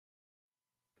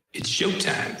It's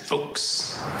showtime,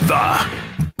 folks. The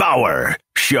Bauer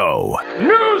Show.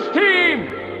 News team,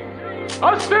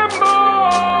 assemble!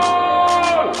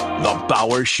 The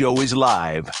Bauer Show is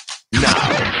live now.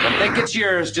 I think it's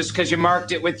yours just because you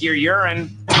marked it with your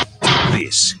urine.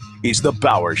 This is The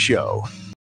Bauer Show.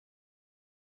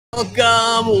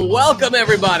 Welcome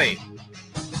everybody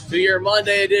to your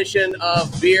Monday edition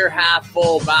of Beer Half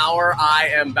Full Bauer. I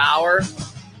am Bauer.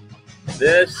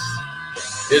 This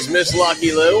is Miss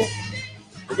Lucky Lou.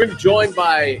 We're going to be joined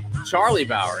by Charlie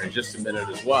Bauer in just a minute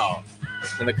as well.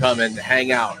 She's going to come and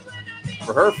hang out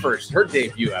for her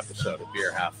debut episode of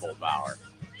Beer Half Full Bauer.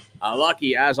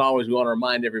 Lucky, as always, we want to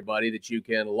remind everybody that you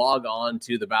can log on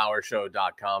to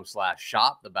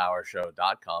thebauershow.com/shop,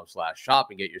 thebauershow.com/shop,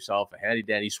 and get yourself a handy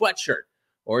dandy sweatshirt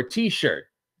or a t-shirt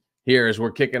here as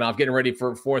we're kicking off, getting ready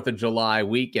for 4th of July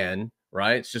weekend,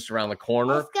 right? It's just around the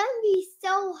corner. It's going to be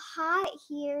so hot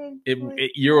here.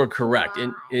 You're correct.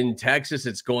 In Texas,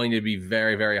 it's going to be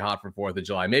very, very hot for 4th of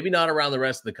July. Maybe not around the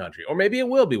rest of the country, or maybe it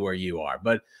will be where you are,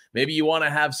 but maybe you want to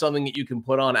have something that you can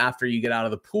put on after you get out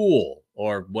of the pool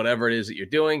or whatever it is that you're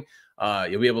doing.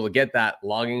 You'll be able to get that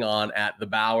logging on at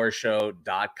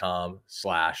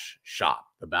thebauershow.com/shop,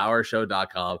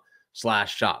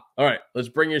 thebauershow.com/shop. All right, let's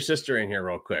bring your sister in here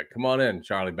real quick. Come on in,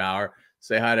 Charlie Bauer.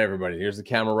 Say hi to everybody. Here's the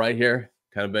camera right here.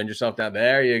 Kind of bend yourself down.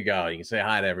 There you go. You can say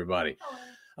hi to everybody.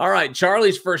 All right,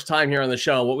 Charlie's first time here on the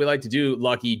show. What we like to do,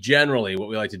 Lucky, generally, what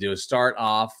we like to do is start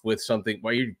off with something.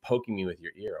 Why are you poking me with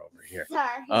your ear over here?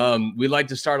 Sorry. We like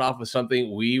to start off with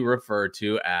something we refer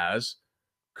to as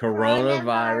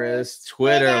coronavirus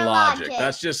Twitter logic.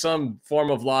 That's just some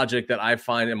form of logic that I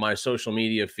find in my social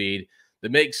media feed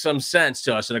that makes some sense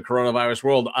to us in a coronavirus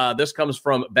world. This comes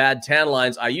from Bad Tan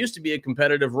Lines. I used to be a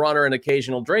competitive runner and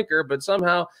occasional drinker, but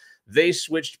somehow they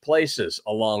switched places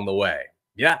along the way.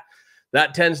 Yeah,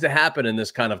 that tends to happen in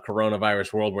this kind of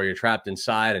coronavirus world where you're trapped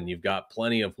inside and you've got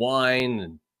plenty of wine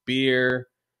and beer,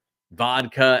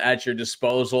 vodka at your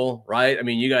disposal, right? I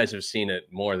mean, you guys have seen it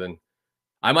more than...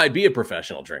 I might be a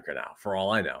professional drinker now, for all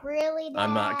I know. Really? Dad?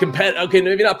 I'm not competitive. Okay,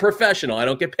 maybe not professional. I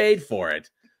don't get paid for it.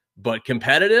 But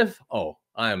competitive? Oh,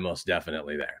 I am most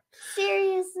definitely there.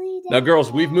 Seriously, Dad? Now,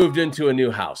 girls, we've moved into a new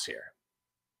house here.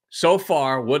 So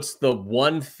far, what's the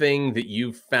one thing that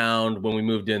you found when we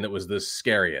moved in that was the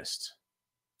scariest?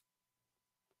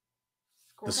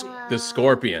 The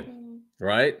scorpion,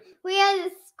 right? We had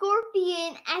a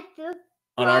scorpion at the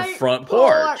on our front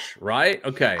porch, right?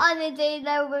 Okay. On the day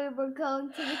that we were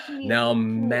going to the community Now pool.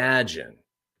 imagine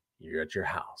you're at your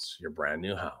house, your brand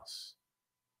new house.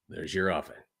 There's your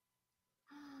oven.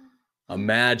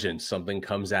 Imagine something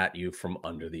comes at you from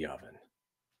under the oven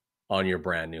on your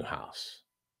brand new house.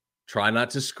 Try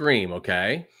not to scream,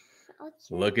 okay?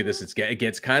 Look at this. It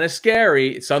gets kind of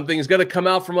scary. Something's going to come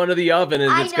out from under the oven,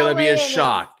 and it's going to be a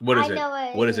shock. What is it?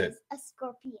 What is it? A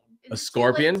scorpion. A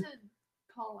scorpion?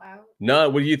 Call out? No,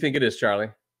 what do you think it is, Charlie?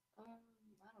 I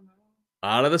don't know.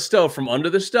 Out of the stove, from under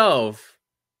the stove.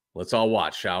 Let's all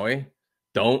watch, shall we?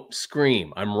 Don't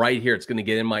scream. I'm right here. It's going to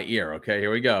get in my ear. Okay,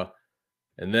 here we go.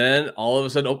 And then all of a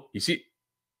sudden, oh, you see?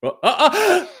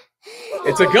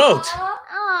 It's a goat.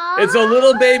 It's a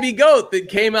little baby goat that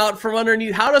came out from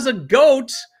underneath. How does a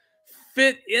goat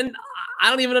fit in? I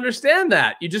don't even understand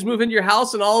that. You just move into your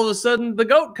house and all of a sudden the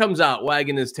goat comes out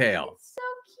wagging his tail. It's so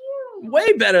cute.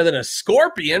 Way better than a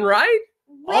scorpion, right?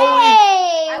 Wait.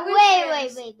 I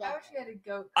wish you had a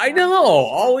goat. I know.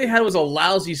 All we had was a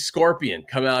lousy scorpion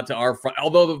come out to our front.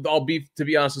 Although to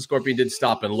be honest, the scorpion did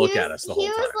stop and look at us the whole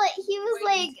time. He was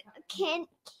like, can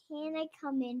I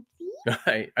come in,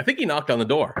 please? I think he knocked on the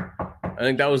door. I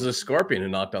think that was the scorpion who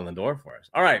knocked on the door for us.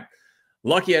 All right.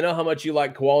 Lucky, I know how much you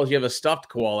like koalas. You have a stuffed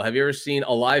koala. Have you ever seen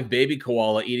a live baby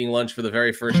koala eating lunch for the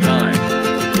very first time?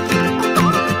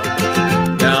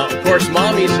 Now, of course,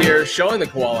 Mommy's here showing the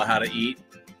koala how to eat.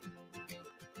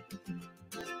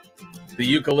 The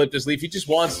eucalyptus leaf. He just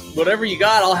wants whatever you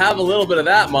got. I'll have a little bit of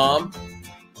that, Mom.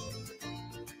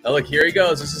 Now, look, here he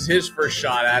goes. This is his first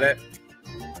shot at it.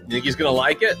 You think he's going to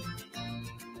like it?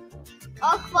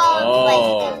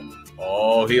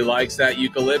 Oh, he likes that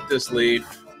eucalyptus leaf.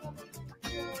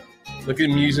 Look at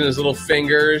him using his little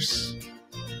fingers,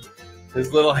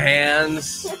 his little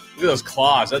hands. Look at those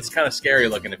claws. That's kind of scary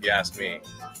looking if you ask me.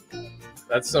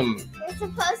 That's some... They're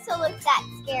supposed to look that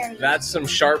scary. That's some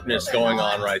sharpness going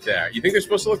on right there. You think they're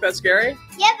supposed to look that scary?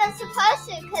 Yeah, they're supposed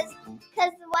to, because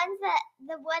that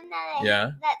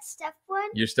stuffed one.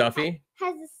 Your stuffy?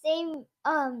 Has the same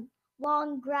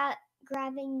long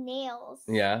grabbing nails.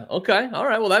 Yeah. Okay. All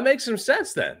right. Well, that makes some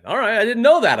sense then. All right. I didn't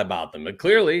know that about them, but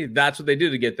clearly that's what they do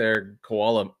to get their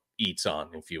koala eats on,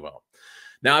 if you will.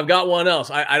 Now, I've got one else.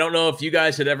 I don't know if you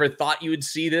guys had ever thought you would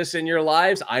see this in your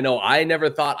lives. I know I never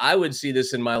thought I would see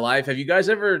this in my life. Have you guys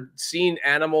ever seen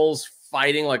animals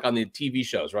fighting, like on the TV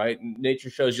shows, right? Nature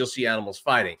shows, you'll see animals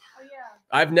fighting. Oh, yeah.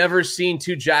 I've never seen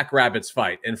two jackrabbits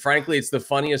fight. And frankly, it's the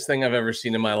funniest thing I've ever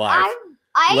seen in my life.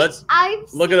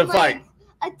 I've look at them fight.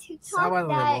 A TikTok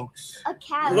that a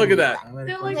cat. Look at that. With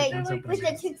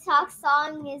the TikTok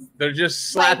song is. They're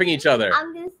just slapping each other.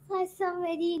 I'm gonna slap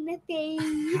somebody in the face.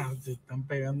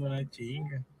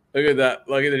 Look at that.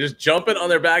 Look at they're just jumping on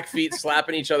their back feet,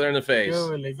 slapping each other in the face.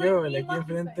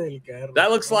 That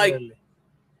looks like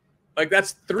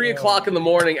that's 3 o'clock in the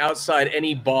morning outside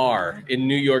any bar in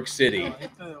New York City.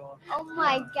 Oh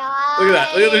my god. Look at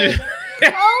that. Look at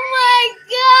that. Oh my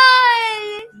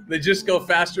god. They just go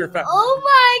faster and faster. Oh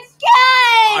my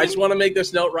god. I just want to make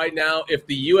this note right now. If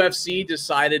the UFC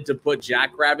decided to put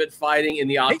jackrabbit fighting in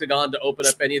the octagon to open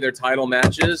up any of their title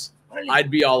matches, I'd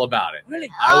be all about it.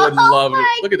 I would love it.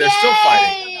 Look at, they're still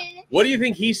fighting. What do you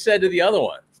think he said to the other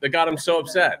one that got him so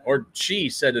upset? Or she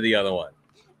said to the other one?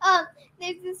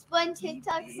 There's this one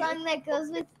TikTok song that goes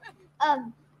with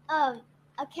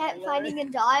a cat fighting a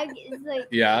dog. It's like,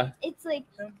 yeah. It's like,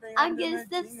 I'm gonna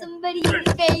slap somebody in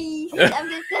the face. I'm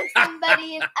gonna slap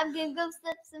somebody. I'm gonna go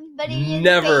slap somebody in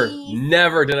the face.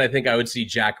 Never did I think I would see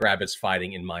jackrabbits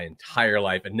fighting in my entire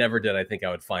life, and never did I think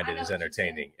I would find it as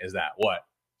entertaining as that. What?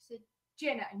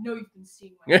 Jenna, I know you've been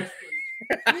seeing my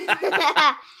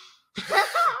husband.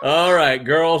 All right,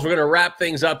 girls, we're going to wrap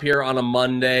things up here on a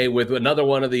Monday with another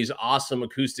one of these awesome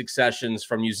acoustic sessions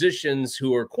from musicians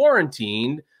who are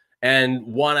quarantined and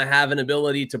want to have an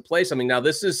ability to play something. Now,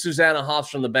 this is SUZANNA HOFFS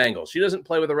from the Bangles. She doesn't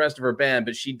play with the rest of her band,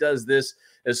 but she does this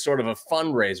as sort of a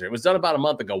fundraiser. It was done about a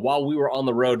month ago while we were on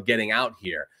the road getting out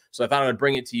here. So I thought I would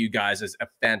bring it to you guys as a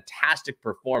fantastic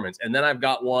performance. And then I've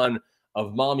got one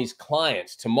of Mommy's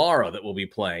clients tomorrow that we'll be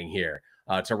playing here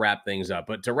to wrap things up.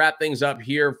 But to wrap things up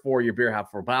here for your Beer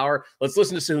Half for Power, let's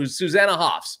listen to SUZANNA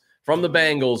HOFFS from the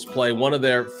Bangles play one of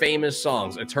their famous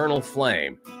songs, Eternal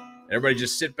Flame. Everybody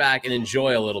just sit back and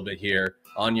enjoy a little bit here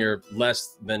on your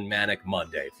less than manic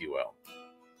Monday, if you will.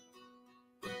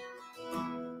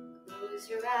 Close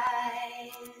your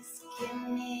eyes, give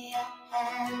me a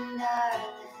hand, darling.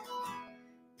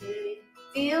 Do you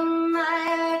feel my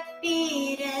heart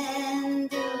beating?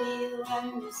 Do you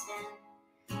understand?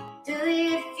 Do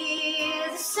you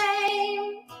feel the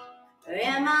same? Or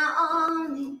am I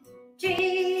only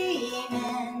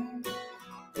dreaming?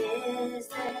 Is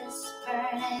this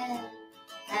burning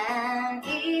an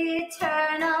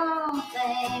eternal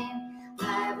flame?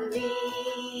 I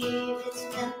believe it's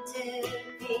meant to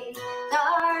be,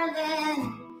 darling.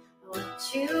 I want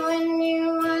you when you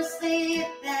are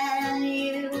sleeping,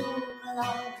 you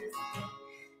belong with me.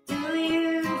 Do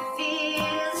you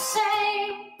feel the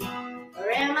same? Or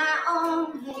am I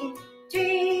only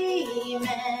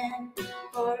dreaming?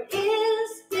 Or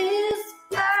is this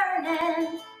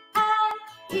burning an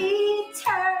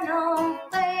eternal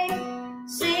flame?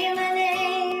 Say my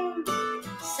name,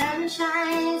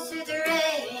 sunshine through the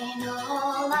rain,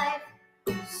 oh life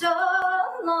so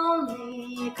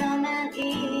lonely, come and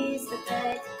ease the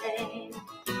pain.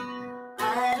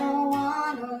 I don't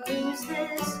wanna lose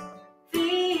this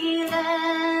feeling,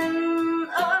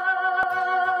 oh,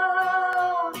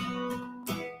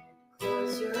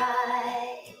 close your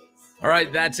eyes. All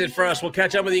right, that's it for us. We'll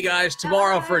catch up with you guys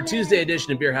tomorrow for a Tuesday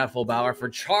edition of Beer Half Full Hour. For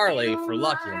Charlie, for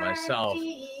Lucky, and myself,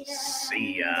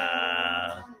 see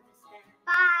ya.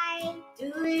 Bye. Do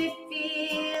you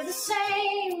feel the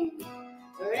same?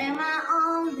 Or am I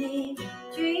only